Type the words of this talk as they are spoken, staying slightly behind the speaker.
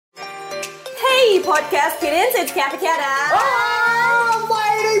Hey, podcast kittens, it's Kappa Kata. Oh,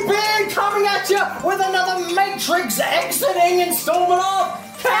 Lady Big coming at you with another Matrix exiting installment of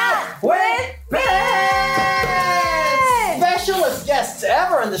Cat with Pets! Specialist guests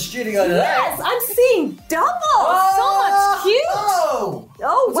ever in the studio today. Yes, I'm seeing double. So much cute. Oh,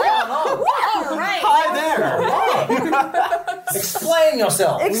 wow. All right. Hi there. Explain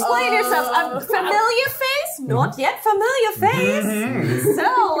yourself. Explain yourself. A familiar face? Not yet familiar face.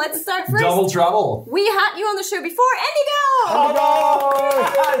 So, let's start first. Double trouble. We had you on the show before, Endigo. Hello.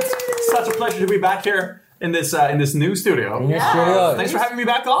 It's such a pleasure to be back here in this new studio. In your studio. Thanks for having me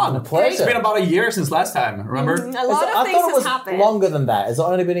back on. A pleasure. It's been about a year since last time, remember? A lot of things have happened. Longer than that. Has it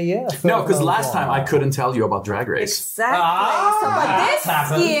only been a year? No, because last time I couldn't tell you about Drag Race. Exactly.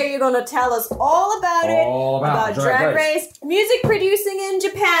 But this year you're going to tell us all about it. All about Drag Race, music producing in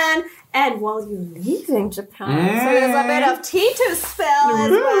Japan, and while you're leaving Japan. So there's a bit of tea to spill as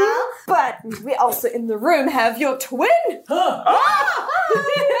well. But we also in the room have your twin.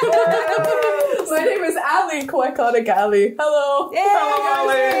 My name is Ali, Kawaiiconic.Ali. Hello.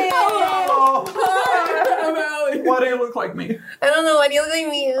 Yay. Hello. I'm Ali. Why do you look like me? I don't know. Why do you look like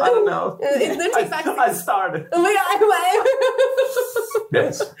me? I don't know. I started. Oh my god.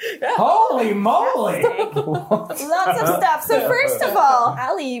 Yes. Holy moly. Lots of stuff. So first of all,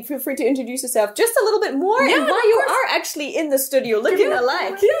 Ali, feel free to introduce yourself just a little bit more and why you are actually in the studio looking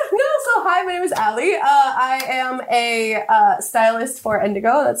alike. So hi, my name is Ali. I am a stylist for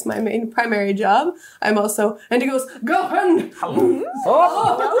Endigo. That's my main primary job. I'm also Endigo's girlfriend.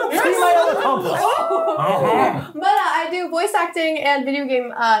 But I do voice acting and video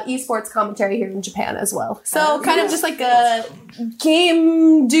game esports commentary here in Japan as well. So kind of just like a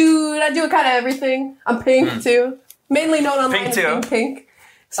game dude. I do kind of everything. I'm pink too. Mainly known online as being pink.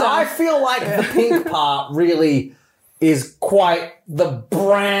 So I feel like the pink part really is quite the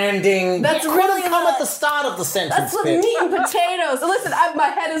branding. That's really come at the start of the sentence. That's the meat and potatoes. Listen,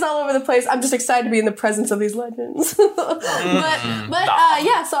 my head is all over the place. I'm just excited to be in the presence of these legends.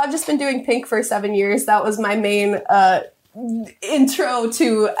 Yeah. So I've just been doing pink for 7 years. That was my main intro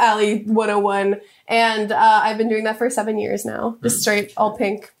to Ali 101, and I've been doing that for 7 years now. Just straight all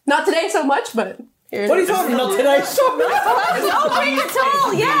pink. Not today so much, but. What are you talking about today? No pink at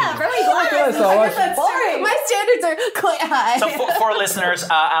all. Yeah, very glad. That's true. My standards are quite high. So for listeners,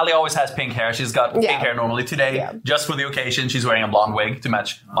 Ali always has pink hair. She's got pink hair normally. Today, just for the occasion, she's wearing a blonde wig to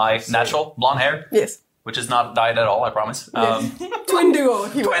match my natural blonde hair. Yes. Which is not dyed at all, I promise. Twin duo,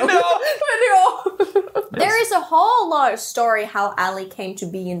 if you will. Twin duo. There is a whole lot of story how Ali came to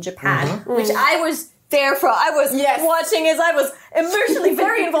be in Japan, which I was there for. I was watching as I was emotionally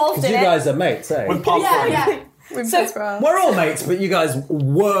very involved in it. You guys are mates, eh? With popcorn. We're all mates, but you guys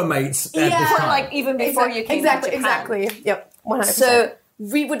were mates at this time. Like even before you came to Japan. Exactly. Yep. 100%. So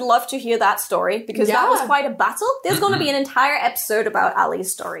we would love to hear that story because that was quite a battle. There's going to be an entire episode about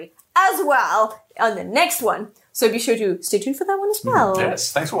Ali's story as well on the next one. So be sure to stay tuned for that one as well.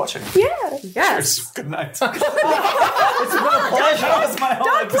 Yes. Thanks for watching. Yes. Cheers. Good night. It's been a pleasure. That was my whole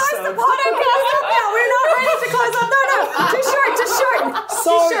Don't close the podcast up now. We're not ready to close up. No. Too short.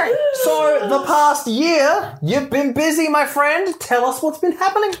 So the past year, you've been busy, my friend. Tell us what's been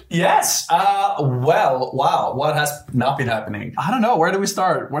happening. Yes. Wow. What has not been happening? I don't know. Where do we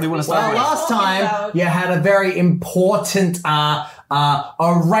start? Where do you want to start? Well, last time you had a very important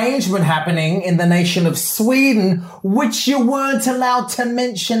arrangement happening in the nation of Sweden, which you weren't allowed to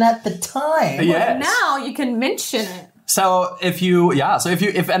mention at the time. Yes. Now you can mention it. So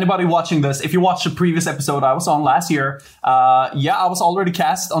if anybody watching this, if you watched the previous episode I was on last year, I was already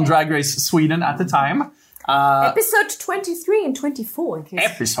cast on Drag Race Sweden at the time. Episode 23 and 24.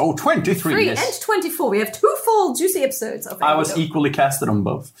 Episode 23. And 24. We have 2 full juicy episodes of it. I was equally casted on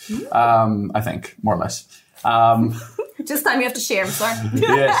both. I think, more or less. Just time you have to share, I'm sorry.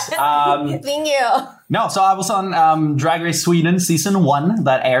 Yes. Thank you. No, so I was on Drag Race Sweden Season 1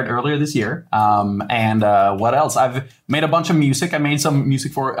 that aired earlier this year. And what else? I've made a bunch of music. I made some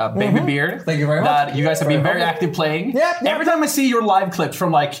music for Baby Beard. Thank you very much. That you guys have been very active playing. Yep. Every time I see your live clips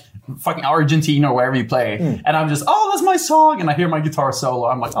from like fucking Argentina or wherever you play, and I'm just, that's my song. And I hear my guitar solo.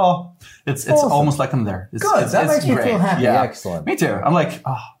 I'm like, it's awesome. Almost like I'm there. Good. That makes you feel happy. Yeah. Excellent. Me too. I'm like,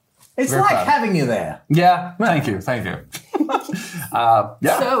 It's like having you there. Yeah. Thank you. So,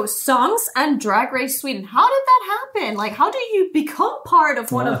 songs and Drag Race Sweden. How did that happen? Like, how do you become part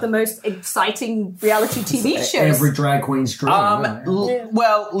of one of the most exciting reality TV shows? Every drag queen's dream.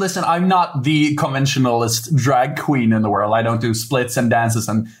 Well, listen, I'm not the conventionalist drag queen in the world. I don't do splits and dances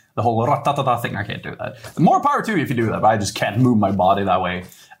and the whole ratatata thing. I can't do that. More power to you if you do that, but I just can't move my body that way.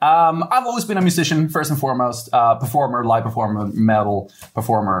 I've always been a musician, first and foremost, performer, live performer, metal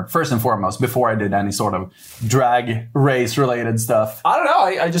performer, first and foremost, before I did any sort of drag race related stuff. I don't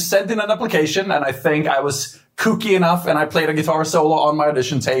know, I just sent in an application and I think I was kooky enough and I played a guitar solo on my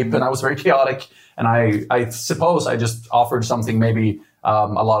audition tape and I was very chaotic. And I suppose I just offered something maybe a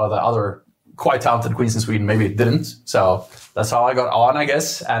lot of the other quite talented queens in Sweden maybe didn't. So that's how I got on, I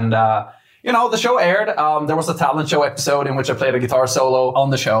guess. And, the show aired. There was a talent show episode in which I played a guitar solo on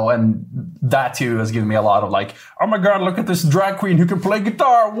the show. And that too has given me a lot of like, oh my God, look at this drag queen who can play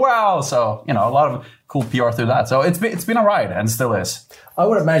guitar. Wow. So, a lot of cool PR through that. So it's been a ride and still is. I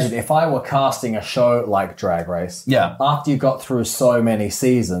would imagine if I were casting a show like Drag Race, after you got through so many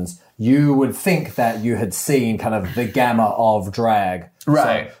seasons, you would think that you had seen kind of the gamma of drag.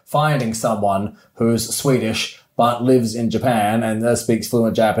 Right. So finding someone who's Swedish but lives in Japan and speaks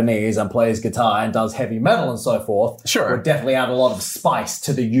fluent Japanese and plays guitar and does heavy metal and so forth would definitely add a lot of spice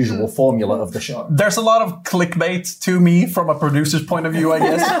to the usual formula of the show. There's a lot of clickbait to me from a producer's point of view, I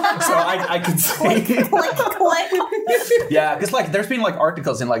guess. So I could say... click. Yeah, because there's been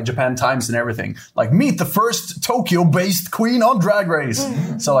articles in Japan Times and everything. Meet the first Tokyo-based queen on Drag Race.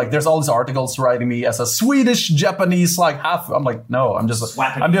 So there's all these articles writing me as a Swedish, Japanese, half... I'm like, no, I'm just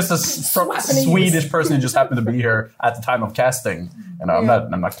a Swedish person who just happened to be here at the time of casting. I'm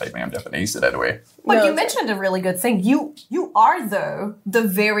not claiming I'm Japanese in any way. But you mentioned a really good thing. You are, though, the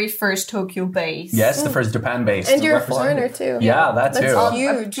very first Tokyo-based. Yes, the first Japan-based. And you're a foreigner, too. Yeah, that too. That's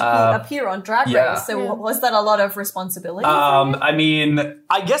huge. Appear on Drag Race. So was that a lot of responsibility? I mean,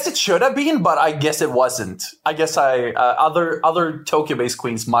 I guess it should have been, but I guess it wasn't. I guess other Tokyo-based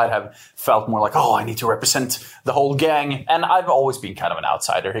queens might have felt more like, oh, I need to represent the whole gang. And I've always been kind of an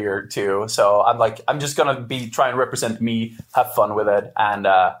outsider here, too. So I'm just going to be trying to represent me, have fun with it. And,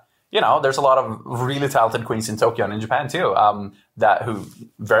 there's a lot of really talented queens in Tokyo and in Japan too, who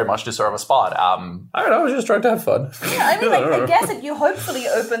very much deserve a spot. I don't know, I was just trying to have fun. Yeah, I mean, I guess that you hopefully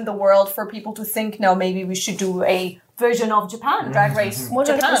opened the world for people to think, no, maybe we should do a version of Japan, Drag Race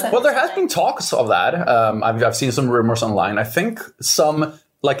Japan. Well, there has been talks of that. I've seen some rumors online. I think some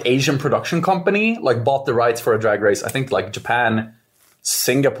Asian production company bought the rights for a Drag Race. I think Japan,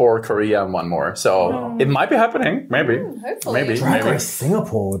 Singapore, Korea, and one more. So it might be happening. Maybe. Hopefully. Maybe.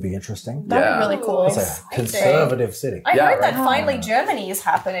 Singapore would be interesting. That'd be really cool. It's a conservative city. I heard that finally Germany is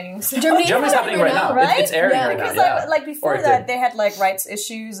happening. So Germany's happening right now. Right? It's airing right now. Because before that, they had rights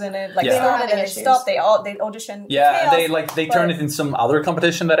issues and it started and it stopped. They auditioned. Yeah, they turned it into some other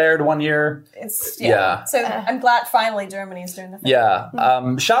competition that aired one year. So I'm glad finally Germany is doing the thing. Yeah.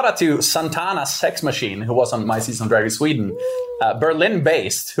 Shout out to Santana Sex Machine, who was on my season of Drag Race Sweden.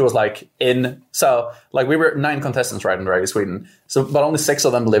 Berlin-based, who was we were 9 contestants right in Drag Race Sweden, but only 6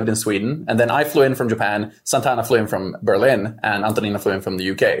 of them lived in Sweden, and then I flew in from Japan, Santana flew in from Berlin, and Antonina flew in from the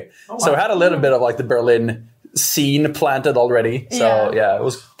UK. Oh, wow. So we had a little bit of the Berlin scene planted already. So yeah, it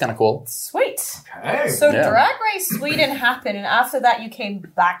was kind of cool. Sweet. Okay. So Drag Race Sweden happened, and after that you came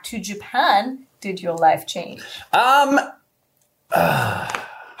back to Japan. Did your life change?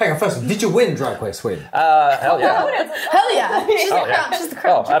 Hang on, first, did you win Drag Race Sweden? Hell yeah. Hell yeah. She's the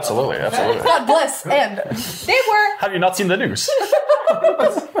crown. Oh, absolutely. God bless. And they were... Have you not seen the news? Why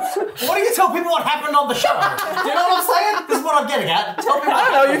don't you tell people what happened on the show? Do you know what I'm saying? This is what I'm getting at. Tell people. I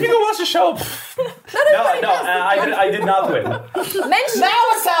don't know. You can go watch the show. I did not win. Now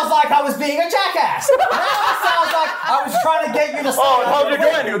it sounds like I was being a jackass. Now it sounds like I was trying to get you to say... Oh, how'd you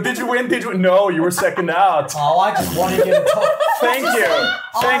go? Did you win? Did you? No, you were second out. Oh, I just wanted you to talk. Thank you.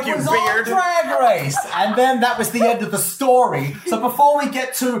 Thank you, Beard. Drag Race, and then that was the end of the story. So before we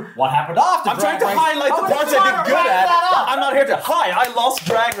get to what happened after I'm Drag trying to Race, highlight the parts I did good at. I'm not here to I lost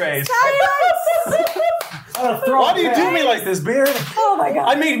Drag Race. Why do you do me like this, Beard? Oh my God.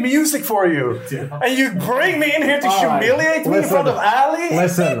 I made music for you, and you bring me in here to humiliate me in front of Ali?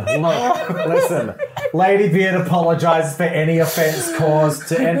 Listen. Lady Beard apologizes for any offense caused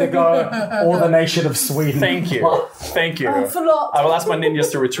to Endigo or the nation of Sweden. Thank you. I will ask my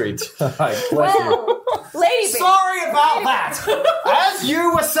ninjas to retreat. Well, Lady Beard. Sorry about that. As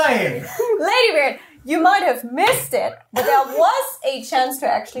you were saying. Lady Beard, you might have missed it, but there was a chance to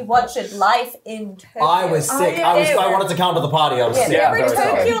actually watch it live in Tokyo. I was sick. I wanted to come to the party. I was sick. There were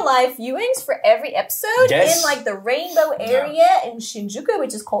Tokyo live viewings for every episode in the rainbow area in Shinjuku,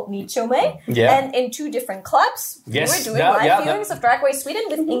 which is called Nichome, and in 2 different clubs. Yes. We were doing live viewings of Drag Race Sweden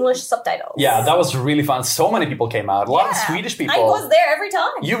with English subtitles. Yeah, that was really fun. So many people came out. A lot of Swedish people. I was there every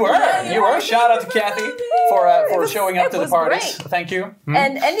time. You were. You were. Shout out to Kathy for showing up to the parties. Great. Thank you.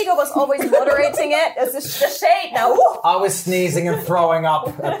 And Endigo was always moderating it. It's the shade now. Woo. I was sneezing and throwing up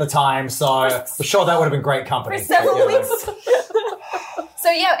at the time, so I'm sure that would have been great company. For several weeks. So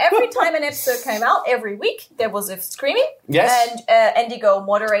yeah, every time an episode came out, every week, there was a screening. Yes. And Endigo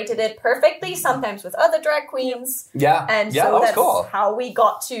moderated it perfectly, sometimes with other drag queens. Yeah. And yeah, so that was that's cool. how we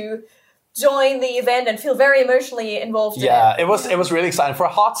got to join the event and feel very emotionally involved in it. Yeah, it was really exciting. For a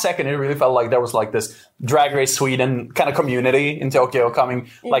hot second, it really felt like there was like this Drag Race Sweden kind of community in Tokyo coming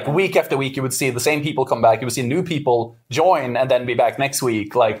like week after week. You would see the same people come back. You would see new people join and then be back next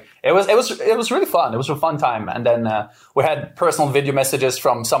week. Like it was really fun. It was a fun time. And then we had personal video messages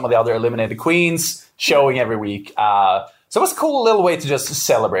from some of the other eliminated queens showing every week. So it was a cool little way to just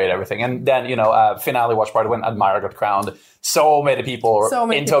celebrate everything. And then, finale watch party when Admira got crowned. So many people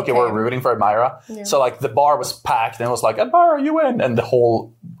in Tokyo were rooting for Admira. Yeah. So like the bar was packed and it was like, Admira, you win. And the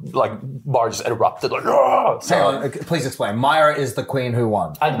whole like bar just erupted like, oh! So please explain. Myra is the queen who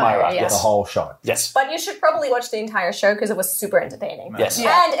won. Admira, yes. The whole show. Yes. But you should probably watch the entire show because it was super entertaining. Yes.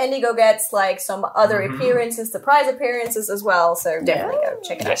 Yeah. And Endigo gets like some other appearances, surprise appearances as well. So definitely go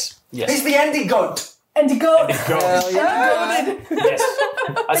check it out. Yes. He's the Endigo. Endigo. Yes.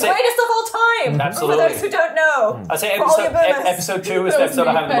 The greatest of all time. Absolutely. For those who don't know. I say For all your boomers. episode 2 is the episode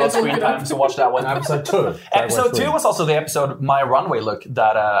I have the most screen time, so watch that one. Episode 2. Episode 2 was also the episode My Runway look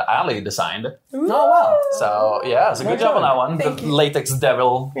that Ali designed. Oh, wow. So, yeah, so good job on that one. The latex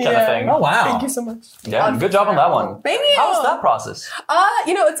devil kind of thing. Oh, wow. Thank you so much. Yeah, good job on that one. Thank you. How was that process?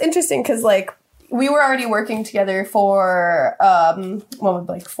 It's interesting because like we were already working together for 4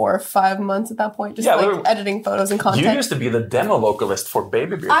 or 5 months at that point, just editing photos and content. You used to be the demo vocalist for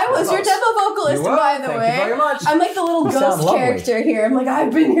Baby Beard. I was your demo vocalist, by the way. Thank you very much. I'm like the little ghost character here. I'm like,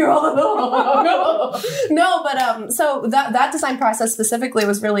 I've been here all along. No, but so that design process specifically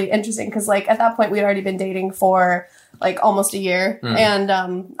was really interesting because like at that point we had already been dating for like almost a year, and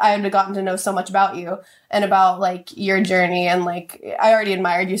I had gotten to know so much about you and about like your journey, and like I already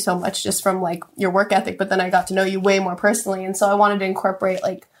admired you so much just from like your work ethic, but then I got to know you way more personally, and so I wanted to incorporate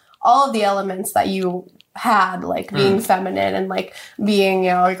like all of the elements that you had, like being feminine and like being,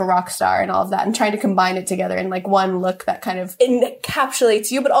 like a rock star and all of that, and trying to combine it together in like one look that kind of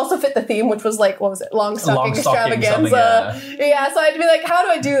encapsulates you, but also fit the theme, which was like, what was it? Long stocking extravaganza. Yeah, so I had to be like, how do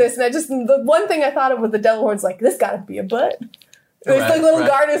I do this? And the one thing I thought of with the devil horns, like, this gotta be a butt. There's like little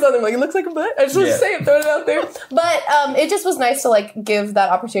garters on them, like, it looks like a butt. I just want to say it, throw it out there. But it just was nice to like give that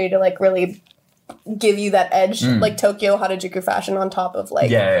opportunity to like really give you that edge, like Tokyo Harajuku fashion on top of like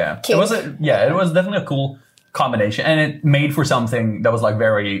It was definitely a cool combination, and it made for something that was like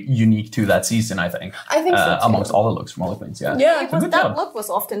very unique to that season. I think so too. amongst all the looks from all the queens. That look was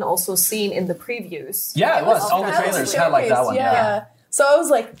often also seen in the previews. Yeah, it was. All the trailers had like that one. Yeah. So I was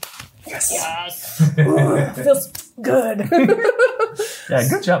like, yes. Ooh, feels good. Yeah,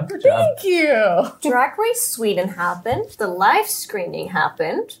 good job. Thank you. Drag Race Sweden happened. The live screening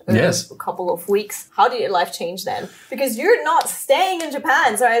happened. Yes. A couple of weeks. How did your life change then? Because you're not staying in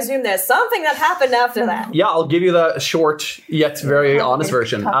Japan, so I assume there's something that happened after that. Yeah, I'll give you the short yet very honest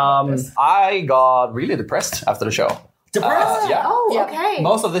version. I got really depressed after the show. Depressed? Yeah. Oh, okay.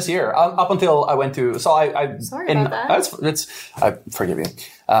 Most of this year, up until I went to. So I Sorry about that. I forgive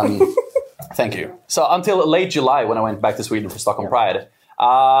you. Thank you. So until late July, when I went back to Sweden for Stockholm Pride,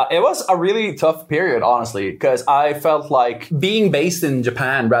 it was a really tough period, honestly, because I felt like being based in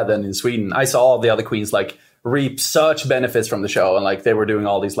Japan rather than in Sweden. I saw the other queens like reap such benefits from the show, and like they were doing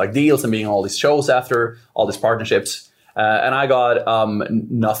all these like deals and being on all these shows after all these partnerships. And I got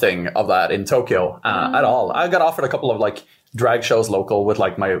nothing of that in Tokyo at all. I got offered a couple of like drag shows local with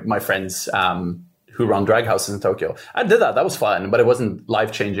like my friends who run drag houses in Tokyo. I did that. That was fun, but it wasn't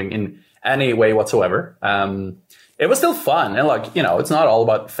life-changing in any way whatsoever. It was still fun. And like, it's not all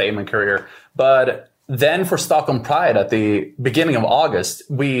about fame and career. But then for Stockholm Pride at the beginning of August,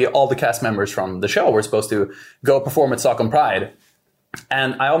 all the cast members from the show were supposed to go perform at Stockholm Pride.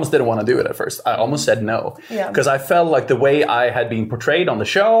 And I almost didn't want to do it at first. I almost said no. Because I felt like the way I had been portrayed on the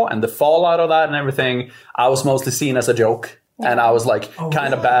show and the fallout of that and everything, I was mostly seen as a joke. And I was like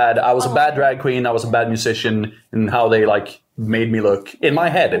kind of bad. I was a bad drag queen. I was a bad musician, and how they like made me look. In my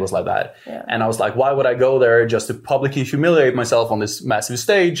head, it was like that. Yeah. And I was like, why would I go there just to publicly humiliate myself on this massive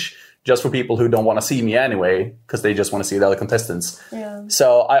stage just for people who don't want to see me anyway, because they just want to see the other contestants. Yeah.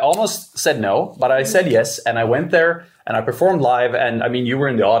 So I almost said no, but I said yes. And I went there and I performed live. And I mean, you were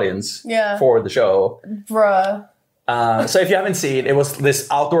in the audience for the show. Bruh. So if you haven't seen, it was this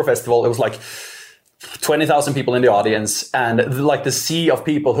outdoor festival. It was like 20,000 people in the audience, and like the sea of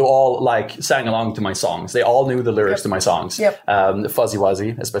people who all like sang along to my songs. They all knew the lyrics to my songs. Fuzzy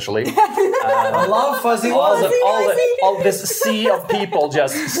Wuzzy, especially. I love Fuzzy Wuzzy. All this sea of people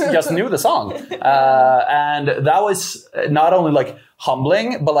just knew the song. And that was not only like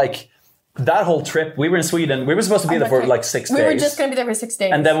humbling, but like that whole trip, we were in Sweden. We were supposed to be there for like 6 days. We were just going to be there for 6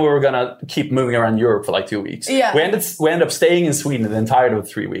 days. And then we were going to keep moving around Europe for like 2 weeks. Yeah. We ended up staying in Sweden the entire of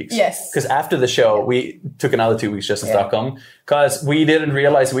 3 weeks. Yes. Because after the show, we took another 2 weeks just in Stockholm. Because we didn't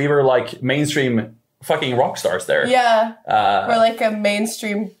realize we were like mainstream fucking rock stars there. Yeah. We're like a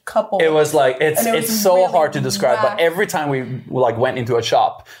mainstream couple. It was like, it's so really hard to describe, but every time we like went into a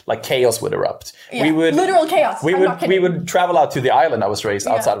shop, like chaos would erupt. Yeah. Literal chaos. We would travel out to the island I was raised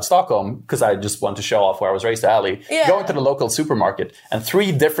outside of Stockholm, because I just wanted to show off where I was raised, Ali. Yeah. Going to the local supermarket, and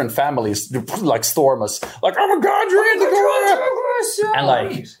 3 different families like storm us, like, oh my God, you're in the door! And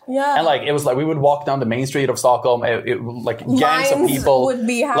like, it was like, we would walk down the main street of Stockholm, like gangs of people. Would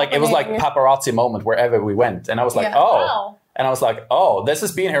be happening. Like, it was like paparazzi moment wherever we went. And I was like, Wow. And I was like, oh, this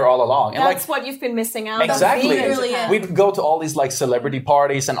has been here all along. And That's what you've been missing out on. exactly. Really We'd go to all these like celebrity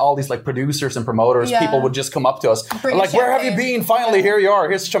parties, and all these like producers and promoters. People would just come up to us, like, where have you been? Finally, here you are.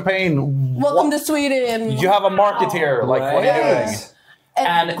 Here's champagne. Welcome to Sweden. You have a market here. Like, what are you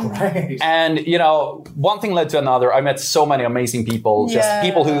doing? And you know, one thing led to another. I met so many amazing people. Just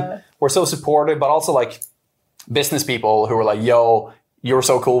people who were so supportive, but also like business people who were like, yo, you're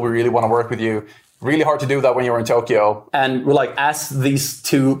so cool. We really want to work with you. Really hard to do that when you were in Tokyo. And we're like, as these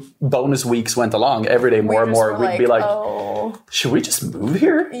 2 bonus weeks went along, every day more and more, we'd be like, should we just move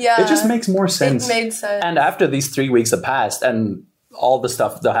here? Yeah. It just makes more sense. It made sense. And after these 3 weeks have passed, and all the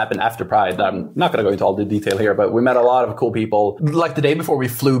stuff that happened after Pride, I'm not going to go into all the detail here, but we met a lot of cool people. Like the day before we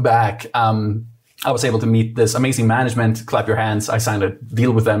flew back, I was able to meet this amazing management. Clap your hands. I signed a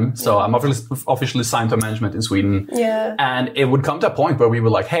deal with them. So I'm officially signed to management in Sweden. Yeah. And it would come to a point where we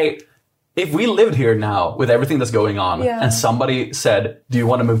were like, hey, if we lived here now with everything that's going on, and somebody said, do you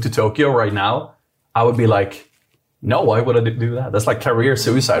want to move to Tokyo right now? I would be like, no, why would I do that? That's like career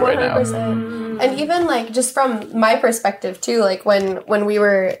suicide 100%. Right now. And even like, just from my perspective too, like when we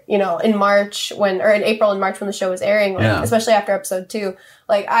were, you know, in April and March when the show was airing, like, especially after episode 2,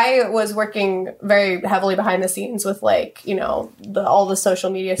 like I was working very heavily behind the scenes with like, you know, all the social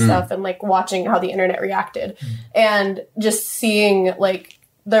media stuff and like watching how the internet reacted and just seeing like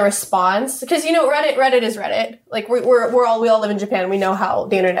the response, because you know Reddit is Reddit. Like we all live in Japan. We know how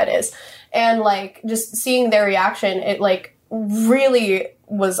the internet is, and like just seeing their reaction, it like really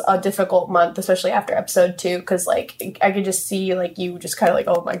was a difficult month, especially after episode 2, because like I could just see like you just kind of like,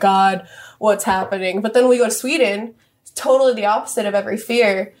 oh my God, what's happening? But then we go to Sweden, it's totally the opposite of every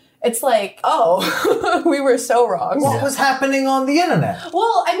fear. It's like, oh, we were so wrong. What was happening on the internet?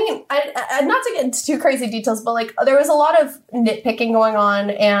 Well, I mean, I not to get into too crazy details, but like there was a lot of nitpicking going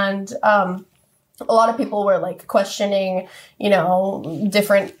on, and a lot of people were like questioning, you know,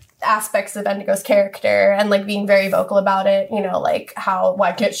 different aspects of Endigo's character and like being very vocal about it, you know, like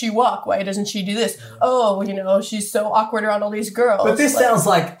why can't she walk? Why doesn't she do this? Oh, you know, she's so awkward around all these girls. But this sounds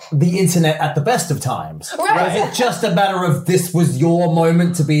like the internet at the best of times. Right. Is it just a matter of this was your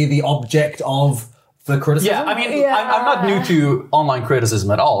moment to be the object of the criticism? Yeah, I mean, I'm not new to online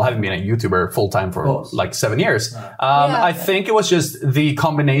criticism at all. I haven't been a YouTuber full-time for like 7 years. I think it was just the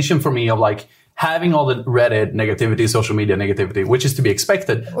combination for me of like having all the Reddit negativity, social media negativity, which is to be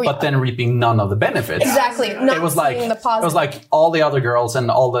expected, but then reaping none of the benefits. Exactly. Not it was like the positive. It was like all the other girls and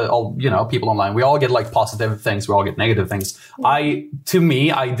all you know, people online. We all get like positive things. We all get negative things. I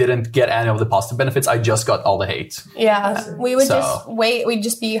didn't get any of the positive benefits. I just got all the hate. Yeah, we would just wait. We'd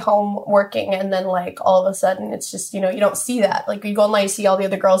just be home working, and then like all of a sudden, it's just, you know, you don't see that. Like you go online, you see all the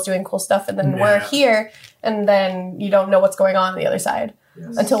other girls doing cool stuff, and then we're here, and then you don't know what's going on the other side.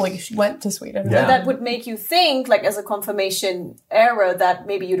 Yes. Until we went to Sweden. Yeah. And that would make you think, like, as a confirmation error, that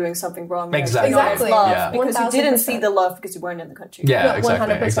maybe you're doing something wrong. Exactly. Love, because 1000%. You didn't see the love because you weren't in the country. Yeah,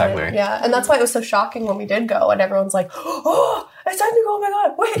 exactly. 100%. Exactly. Yeah, and that's why it was so shocking when we did go, and everyone's like, "Oh, it's Endigo! Oh my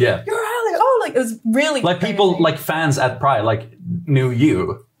God! Wait, you're Ali!" Oh, like it was really like crazy. People, like fans at Pride, like knew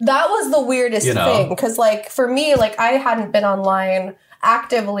you. That was the weirdest thing, because like for me, like I hadn't been online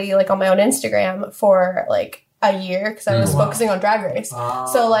actively, like on my own Instagram for like a year, because I was focusing on Drag Race.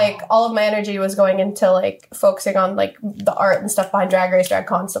 So like all of my energy was going into like focusing on like the art and stuff behind Drag Race,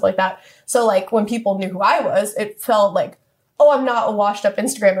 DragCon, stuff like that. So like when people knew who I was, it felt like, oh, I'm not a washed up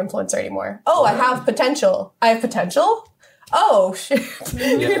Instagram influencer anymore. Oh, I have potential. I have potential? Oh, shit.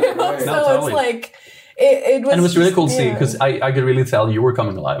 You know? So totally. It's like, it was... And it was really cool to see, because I could really tell you were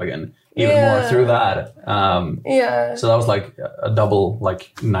coming alive again. even more through that. So that was like a double,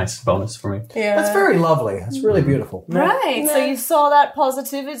 like, nice bonus for me. Yeah. That's very lovely. That's really beautiful. Right. So you saw that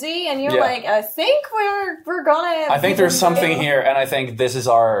positivity and you're like, I think we're gonna... I think there's something here, and I think this is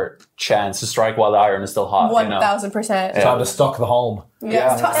our chance to strike while the iron is still hot. 1,000%. Time to stock the home.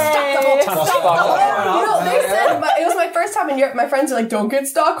 Yeah. Stock the home. You know, they said it was my first time in Europe. My friends are like, don't get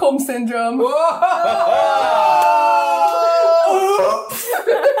Stockholm syndrome.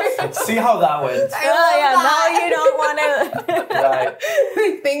 See how that went. Now you don't want to... Right.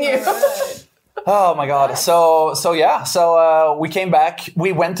 Thank you. Oh my god. So we came back.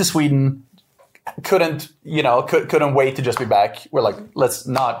 We went to Sweden. Couldn't wait to just be back. We're like, let's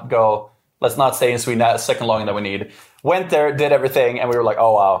not stay in Sweden that second longer than we need. Went there, did everything, and we were like,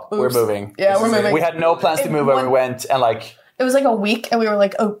 oh wow, we're moving. Yeah, we're moving. We had no plans to move when we went, and like... It was like a week, and we were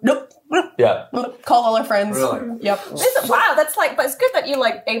like, oh, nope. Yeah. Call all our friends. Really? Yep. Wow, that's like... But it's good that you're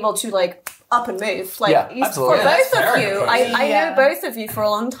like able to like up and move. Like, absolutely. For both of you, I know both of you for a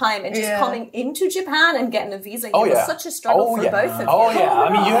long time, and just coming into Japan and getting a visa was such a struggle for both of you. Oh yeah, I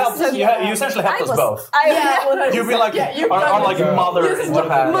mean you essentially helped us both. You've been like our like mother in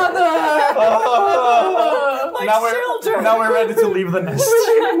Japan. Now we're ready to leave the nest.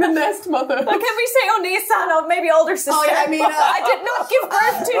 We're leaving the nest, mother. Can we say Oni-san or maybe older sister? Oh yeah, I mean, I did not give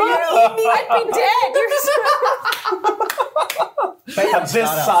birth to you. I'd be dead. At this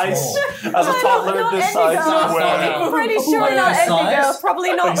size, as a toddler, this size. I'm pretty sure not Endigo.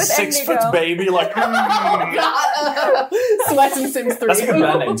 Probably not with 6 Endigo. foot baby, like. Sweats and Sims 3. That's a good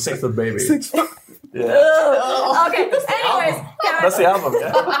band name, 6 foot baby. 6 foot. Yeah. Okay. Anyways, that's the album.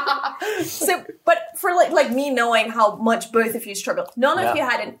 Yeah. So, but for like me knowing how much both of you struggled, none of you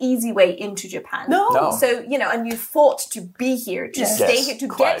had an easy way into Japan. No. So and you fought to be here, to stay here, to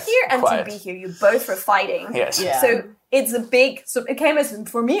get here, and to be here. You both were fighting. Yes. Yeah. So it's it came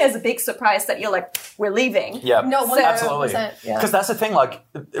for me as a big surprise that you're like, we're leaving. Yeah. No, absolutely. Because that's the thing. Like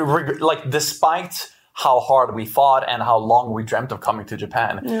despite how hard we fought and how long we dreamt of coming to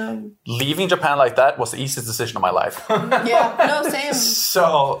Japan. Leaving Japan like that was the easiest decision of my life. Same.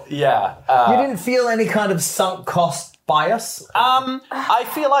 So, yeah. You didn't feel any kind of sunk cost bias? I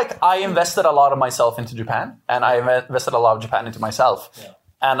feel like I invested a lot of myself into Japan, and I invested a lot of Japan into myself. Yeah.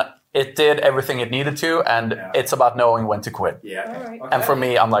 And it did everything it needed to, and it's about knowing when to quit. Yeah. Right. And for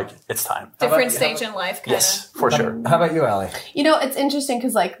me, I'm like, it's time. Different stage in life, kind of. Yes, for sure. How about you, Ali? You know, it's interesting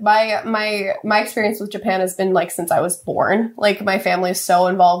because like my experience with Japan has been like since I was born. Like my family is so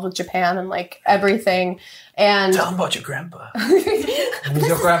involved with Japan and like everything. And tell them about your grandpa. Was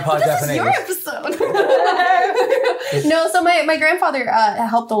your grandpa Japanese? This is your episode. No, so my grandfather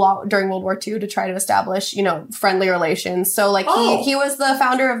helped a lot during World War II to try to establish, friendly relations. So like he was the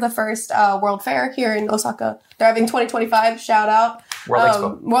founder of the first World Fair here in Osaka. They're having 2025, shout out.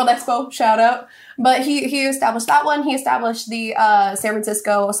 World Expo, shout out. But he established that one. He established the San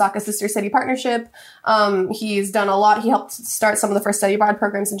Francisco Osaka Sister City Partnership. He's done a lot. He helped start some of the first study abroad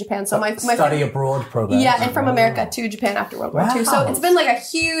programs in Japan. So my study abroad program. Yeah, and from America to Japan after World War II. So it's been like a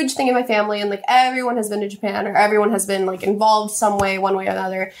huge thing in my family, and like everyone has been to Japan, or everyone has been like involved some way, one way or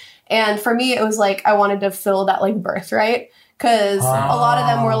another. And for me, it was like I wanted to fill that like birthright. Because a lot of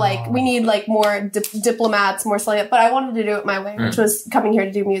them were like, we need like more diplomats, more but I wanted to do it my way, which was coming here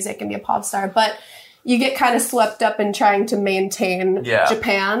to do music and be a pop star. But you get kind of swept up in trying to maintain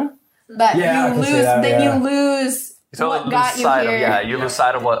Japan. That you lose what got you here. You lose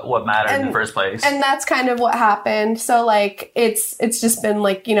sight of what mattered in the first place. And that's kind of what happened. So like, it's just been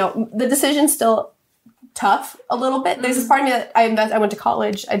like, the decision's still tough a little bit. There's this part of me that I went to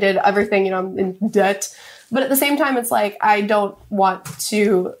college. I did everything, I'm in debt. But at the same time, it's like, I don't want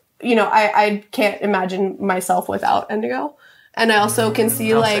to, I can't imagine myself without Endigo. And I also can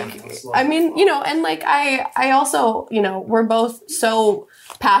see and like, I also, we're both so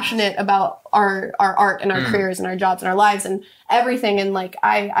passionate about our art and our careers and our jobs and our lives and everything. And like,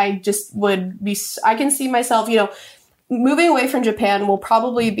 I just I can see myself, moving away from Japan will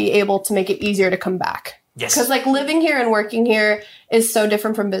probably be able to make it easier to come back. Yes. Because like living here and working here is so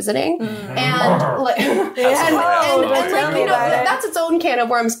different from visiting. And like, that's its own can of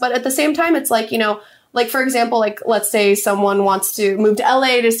worms. But at the same time, it's like, like for example, like let's say someone wants to move to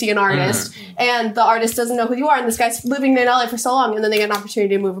LA to see an artist and the artist doesn't know who you are. And this guy's living in LA for so long, and then they get an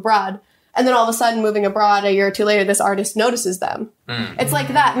opportunity to move abroad. And then all of a sudden, moving abroad a year or two later, this artist notices them. It's like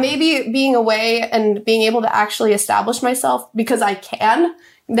that. Maybe being away and being able to actually establish myself because I can,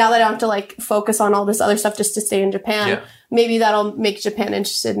 now that I don't have to like focus on all this other stuff just to stay in Japan, maybe that'll make Japan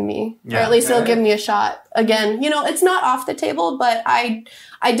interested in me. Or at least it'll give me a shot. Again, it's not off the table, but I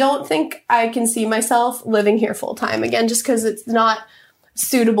don't think I can see myself living here full time again, just because it's not,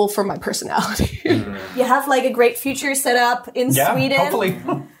 suitable for my personality. You have like a great future set up in Sweden. Hopefully.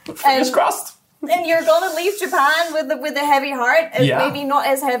 Fingers crossed. And you're gonna leave Japan with a heavy heart, maybe not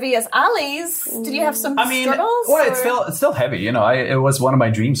as heavy as Ali's. Did you have some struggles? Well, it's still heavy. You know, it was one of my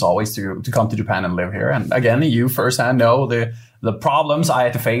dreams always to come to Japan and live here. And again, you firsthand know the problems I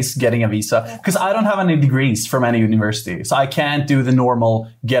had to face getting a visa because I don't have any degrees from any university, so I can't do the normal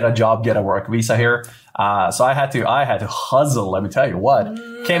get a job, get a work visa here. So I had to hustle. Let me tell you what.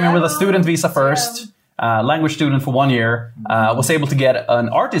 Came in with a student visa first. Language student for 1 year, was able to get an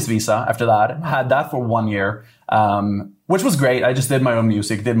artist visa after that, had that for 1 year, which was great. I just did my own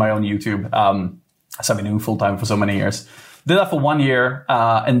music, did my own YouTube. So I've been doing full time for so many years. Did that for 1 year,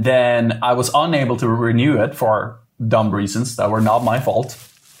 and then I was unable to renew it for dumb reasons that were not my fault.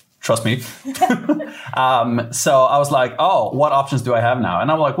 Trust me. So I was like, oh, what options do I have now? And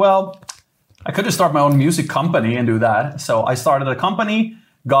I'm like, well, I could just start my own music company and do that. So I started a company,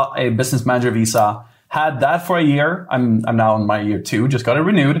 got a business manager visa, had that for a year. I'm now on my year 2. Just got it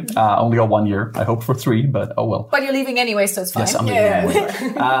renewed. Only got 1 year. I hoped for 3, but oh well. But you're leaving anyway, so it's fine. Yes, I'm leaving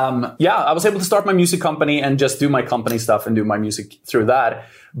anyway. I was able to start my music company and just do my company stuff and do my music through that.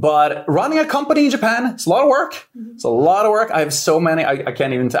 But running a company in Japan, it's a lot of work. It's a lot of work. I have so many. I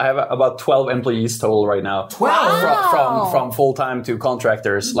can't even. I have about 12 employees total right now. 12 from full time to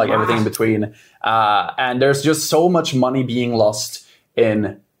contractors, like everything in between. And there's just so much money being lost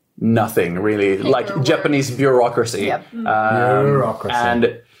in nothing really, like Japanese bureaucracy. Bureaucracy.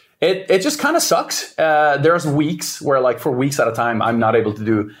 And it just kind of sucks. There's weeks where like for weeks at a time, I'm not able to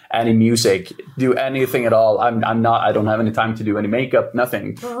do any music, do anything at all. I don't have any time to do any makeup,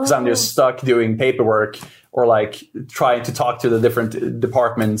 nothing. Because I'm just stuck doing paperwork or like trying to talk to the different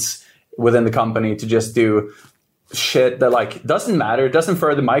departments within the company to just do shit that like doesn't matter, it doesn't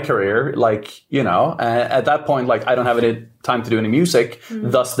further my career, like, you know, at that point, like I don't have any time to do any music,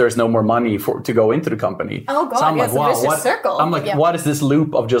 thus there's no more money to go into the company. Oh god, so I'm yes, like, wow, circle. I'm like, what is this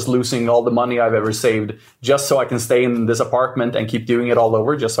loop of just losing all the money I've ever saved just so I can stay in this apartment and keep doing it all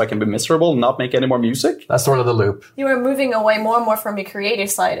over just so I can be miserable and not make any more music? That's sort of the loop. You were moving away more and more from your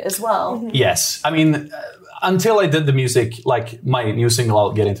creative side as well. Yes, I mean, until I did the music, like my new single,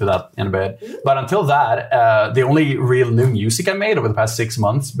 I'll get into that in a bit. But until that, the only real new music I made over the past 6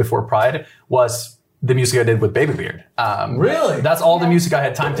 months before Pride was the music I did with Baby Beard. Really? That's all the music I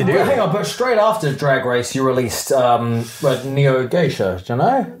had time to do. Hang on, but straight after Drag Race, you released Neo Geisha, do you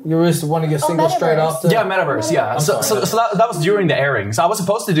know? You released one of your singles straight after? Yeah, Metaverse, yeah. So that was during the airings. I was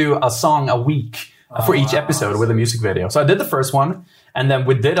supposed to do a song a week for each episode with a music video. So I did the first one. And then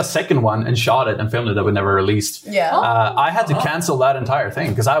we did a second one and shot it and filmed it that we never released. Yeah. I had to cancel that entire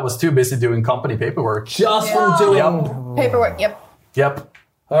thing because I was too busy doing company paperwork. Just from doing paperwork. Yep.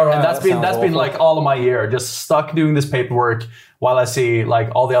 All right. And that's been like all of my year, just stuck doing this paperwork while I see like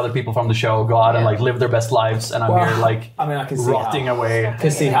all the other people from the show go out and like live their best lives, and I'm here like I can see rotting away. I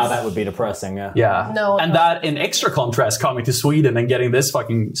can see how that would be depressing. Yeah. No. And that in extra contrast, coming to Sweden and getting this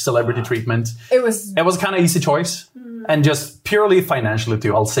fucking celebrity treatment, it was a kind of easy choice. And just purely financially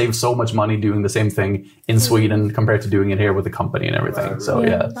too, I'll save so much money doing the same thing in Sweden compared to doing it here with the company and everything. So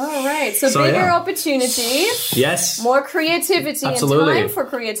yeah. All right. So bigger opportunities. Yes. More creativity and time for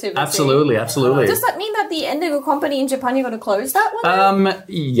creativity. Absolutely. Does that mean that the Endigo company in Japan, you're going to close that one?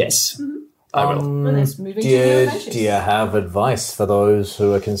 Yes. I will. Moving to new adventures. Do you have advice for those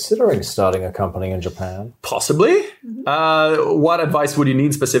who are considering starting a company in Japan? Possibly. What advice would you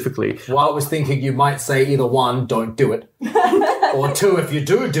need specifically? Well, I was thinking you might say either 1, don't do it. Or 2, if you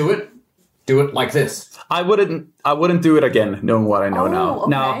do it like this. I wouldn't do it again, knowing what I know now. Okay.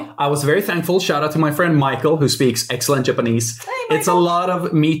 Now, I was very thankful. Shout out to my friend Michael, who speaks excellent Japanese. Hey, it's a lot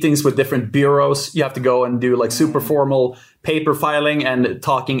of meetings with different bureaus. You have to go and do like super formal paper filing and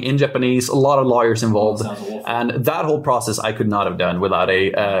talking in Japanese. A lot of lawyers involved. And that whole process I could not have done without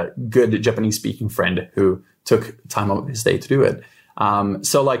a good Japanese-speaking friend who took time out of his day to do it.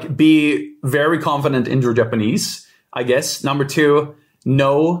 So like, be very confident in your Japanese, I guess. Number 2,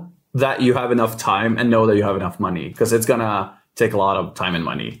 know that you have enough time and know that you have enough money, because it's gonna take a lot of time and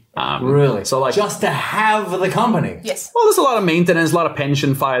money. Really? So like, just to have the company? Yes. Well, there's a lot of maintenance, a lot of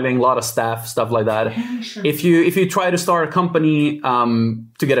pension filing, a lot of staff, stuff like that. If you try to start a company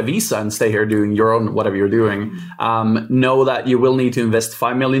to get a visa and stay here doing your own whatever you're doing, know that you will need to invest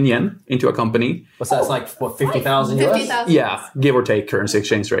 5 million yen into a company. What's that? It's like, what, 50,000 US? 50,000. Yeah, give or take currency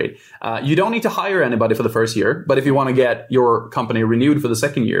exchange rate. You don't need to hire anybody for the first year, but if you want to get your company renewed for the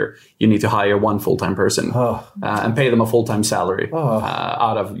second year, you need to hire 1 full-time person and pay them a full-time salary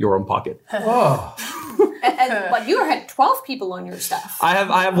out of your own pocket. But you had 12 people on your staff.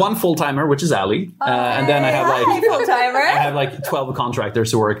 I have one full timer, which is Ali, and then I have full timer. I have like 12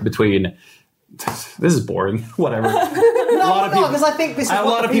 contractors who work between. This is boring. Whatever. No, because I think this is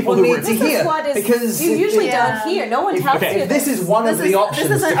what the people need to hear. Because you usually don't hear. No one tells you. If this is one of the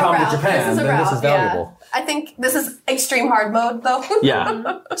options to come to Japan, then this is valuable. I think this is extreme hard mode, though.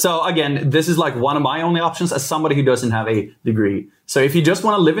 Yeah. So again, this is like one of my only options as somebody who doesn't have a degree. So if you just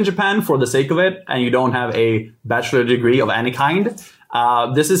want to live in Japan for the sake of it and you don't have a bachelor degree of any kind,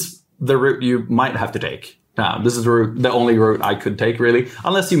 this is the route you might have to take. This is the only route I could take, really.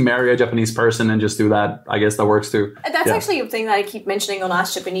 Unless you marry a Japanese person and just do that, I guess that works too. That's actually a thing that I keep mentioning on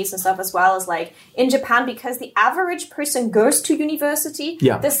Ask Japanese and stuff as well, is like, in Japan, because the average person goes to university,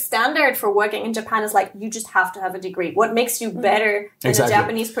 the standard for working in Japan is like, you just have to have a degree. What makes you better than a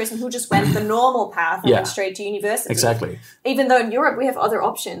Japanese person who just went the normal path and went straight to university? Exactly. Even though in Europe we have other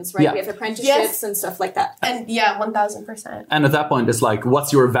options, right? We have apprenticeships and stuff like that. And 1000%. And at that point, it's like,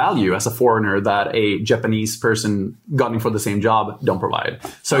 what's your value as a foreigner that a Japanese person gunning for the same job don't provide?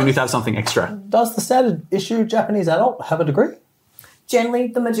 So you need to have something extra. Does the standard issue Japanese adult have a degree? Generally,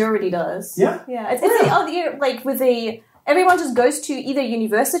 the majority does. Yeah? Yeah. It's the other, like, with the... Everyone just goes to either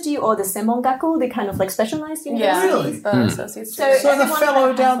university or the Semongaku, the kind of like specialized universities. Yeah, really? So the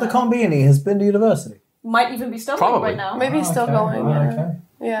fellow down the Konbini has been to university? Might even be still right now. Maybe he's still going.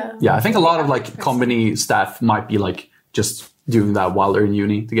 Yeah, I think a lot of like Konbini staff might be like just doing that while they're in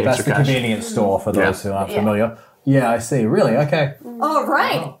uni to get extra cash. That's the convenience store for those who aren't familiar. Yeah, I see. Really? Okay. All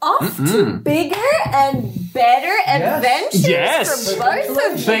right. Off to bigger and better adventures for both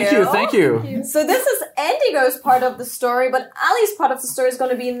of you. Thank you. So this is Endigo's part of the story, but Ali's part of the story is going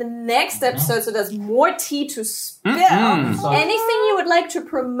to be in the next episode, so there's more tea to spill. Anything you would like to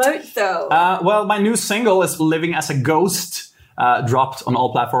promote, though? Well, my new single is Living as a Ghost. Dropped on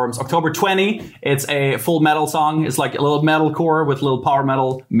all platforms October 20. It's a full metal song. It's like a little metalcore with a little power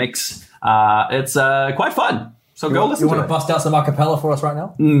metal mix. It's quite fun. So go listen to it. You want to bust out some acapella for us right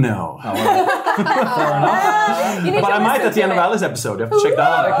now? No. Oh, right. Fair enough. But I might at the end of Ali's episode. You have to check that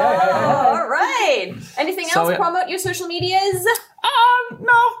out. Okay. All right. Anything else? Promote your social medias?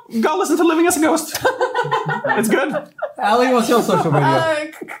 No. Go listen to Living as a Ghost. It's good. Ali, what's your social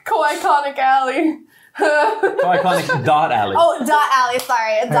media? Kawaiiconic.Ali. Kawaiiconic.Ali. Oh, .Ali,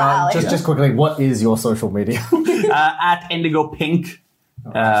 sorry. .Ali. Just quickly, what is your social media? At Endigo Pink.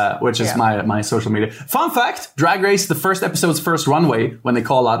 Which is my social media. Fun fact, Drag Race, the first episode's first runway, when they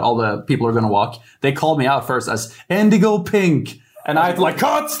call out all the people who are going to walk, they called me out first as Endigo Pink. And I had to like,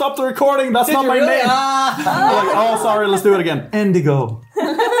 cut, stop the recording, that's not my name. I'm like, oh, sorry, let's do it again. Endigo.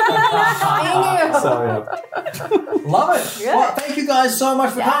 Love it. Yeah. Well, thank you guys so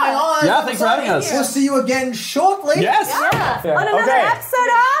much for coming on. Yeah, thanks for having us. We'll see you again shortly. Yes. On another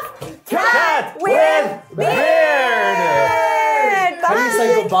episode of Cat with Beard. How do you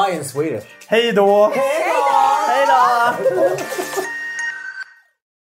say goodbye in Swedish? Hej då. Hej då.